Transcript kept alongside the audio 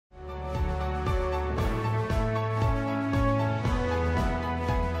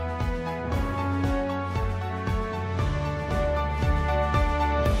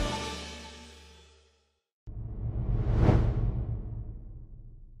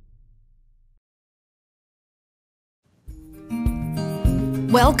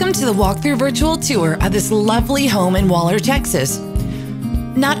Welcome to the walkthrough virtual tour of this lovely home in Waller, Texas.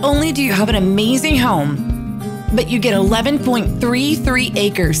 Not only do you have an amazing home, but you get 11.33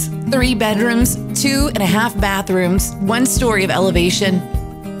 acres, 3 bedrooms, 2.5 bathrooms, 1 story of elevation.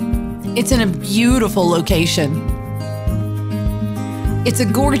 It's in a beautiful location. It's a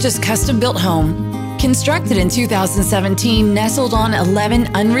gorgeous custom-built home, constructed in 2017, nestled on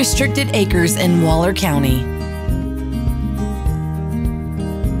 11 unrestricted acres in Waller County.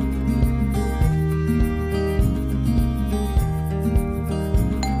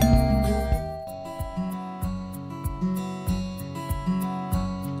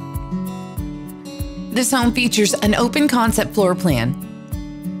 This home features an open concept floor plan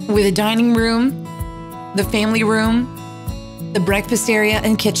with a dining room, the family room, the breakfast area,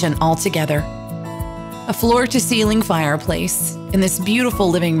 and kitchen all together. A floor-to-ceiling fireplace in this beautiful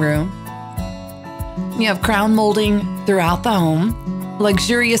living room. You have crown molding throughout the home,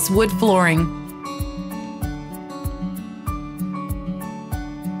 luxurious wood flooring,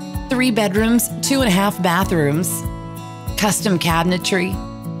 3 bedrooms, 2.5 bathrooms, custom cabinetry,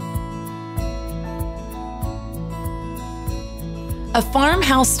 a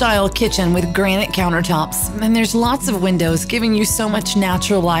farmhouse-style kitchen with granite countertops, and there's lots of windows giving you so much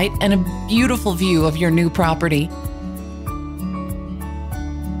natural light and a beautiful view of your new property.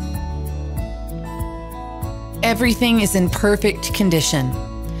 Everything is in perfect condition.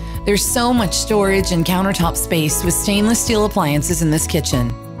 There's so much storage and countertop space with stainless steel appliances in this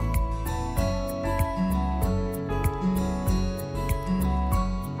kitchen.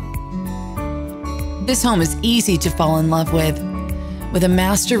 This home is easy to fall in love with. With a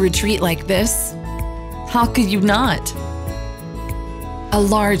master retreat like this, how could you not? A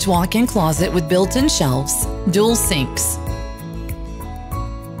large walk-in closet with built-in shelves, dual sinks,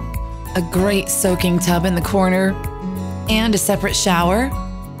 a great soaking tub in the corner, and a separate shower.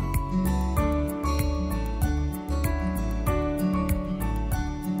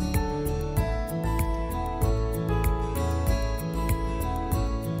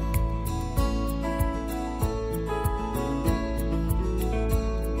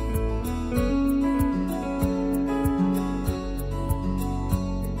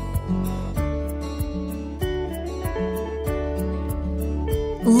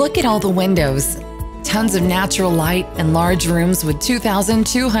 Look at all the windows, tons of natural light, and large rooms with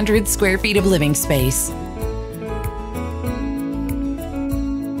 2,200 square feet of living space.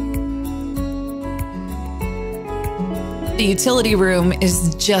 The utility room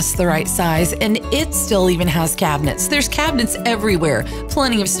is just the right size, and it still even has cabinets. There's cabinets everywhere,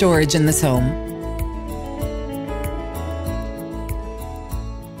 plenty of storage in this home.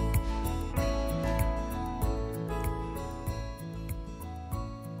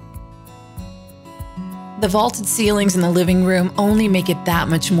 The vaulted ceilings in the living room only make it that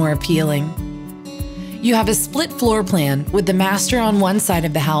much more appealing. You have a split floor plan with the master on one side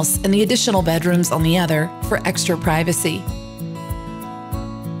of the house and the additional bedrooms on the other for extra privacy.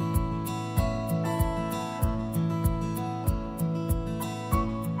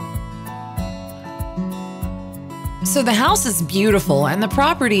 So the house is beautiful and the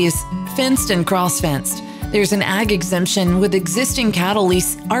property is fenced and cross-fenced. There's an ag exemption with existing cattle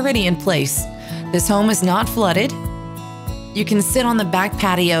lease already in place. This home is not flooded. You can sit on the back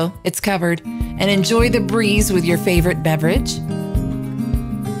patio, it's covered, and enjoy the breeze with your favorite beverage.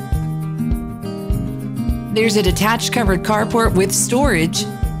 There's a detached covered carport with storage.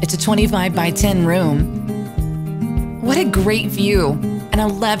 It's a 25 by 10 room. What a great view. And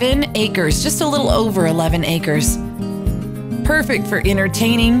 11 acres, just a little over 11 acres. Perfect for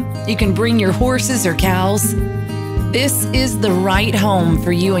entertaining. You can bring your horses or cows. This is the right home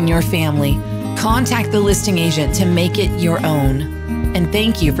for you and your family. Contact the listing agent to make it your own. And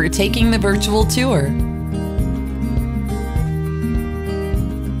thank you for taking the virtual tour.